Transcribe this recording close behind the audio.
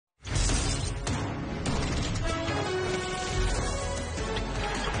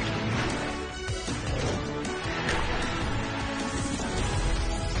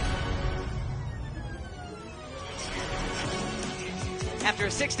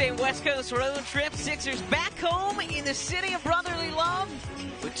6-day West Coast road trip. Sixers back home in the city of brotherly love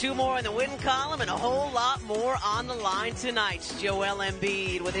with 2 more in the win column and a whole lot more on the line tonight. Joel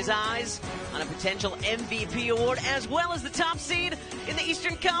Embiid with his eyes on a potential MVP award as well as the top seed in the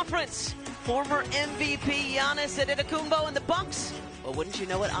Eastern Conference. Former MVP Giannis Antetokounmpo and the Bucks. Well, wouldn't you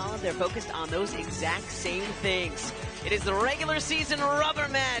know it, Olive? They're focused on those exact same things. It is the regular season rubber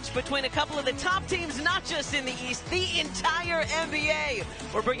match between a couple of the top teams, not just in the East, the entire NBA.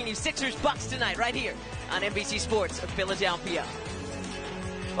 We're bringing you Sixers-Bucks tonight right here on NBC Sports of Philadelphia.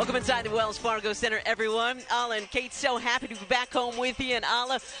 Welcome inside the Wells Fargo Center, everyone. Alla and Kate, so happy to be back home with you. And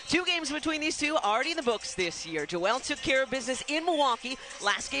Alla, 2 games between these two already in the books this year. Joel took care of business in Milwaukee,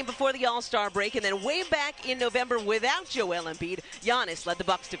 last game before the All-Star break, and then way back in November without Joel Embiid, Giannis led the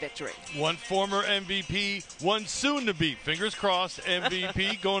Bucks to victory. One former MVP, one soon-to-be, fingers crossed,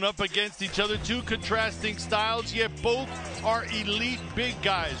 MVP going up against each other. 2 contrasting styles, yet both are elite big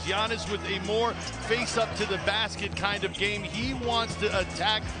guys. Giannis with a more face-up-to-the-basket kind of game. He wants to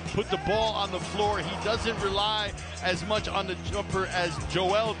attack, put the ball on the floor. He doesn't rely as much on the jumper as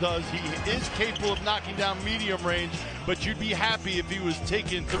Joel does. He is capable of knocking down medium range, but you'd be happy if he was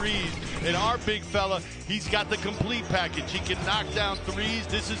taking threes. And our big fella, he's got the complete package. He can knock down threes.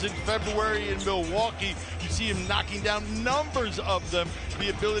 This is in February in Milwaukee. You see him knocking down numbers of them. The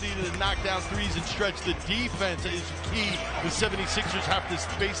ability to knock down threes and stretch the defense is key. The 76ers have to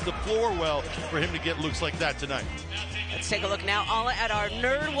space the floor well for him to get looks like that tonight. Let's take a look now, Alla, at our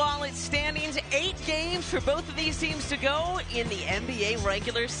Nerd Wallet standings. 8 games for both of these teams to go in the NBA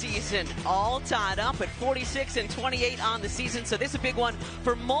regular season. All tied up at 46 and 28 on the season. So this is a big one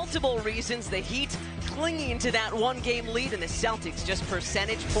for multiple reasons. The Heat clinging to that 1-game lead and the Celtics just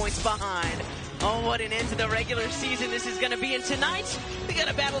percentage points behind. Oh, what an end to the regular season this is going to be. And tonight, we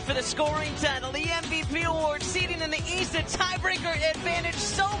got a battle for the scoring title, the MVP award, seeding in the East, a tiebreaker advantage.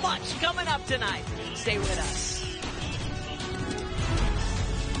 So much coming up tonight. Stay with us.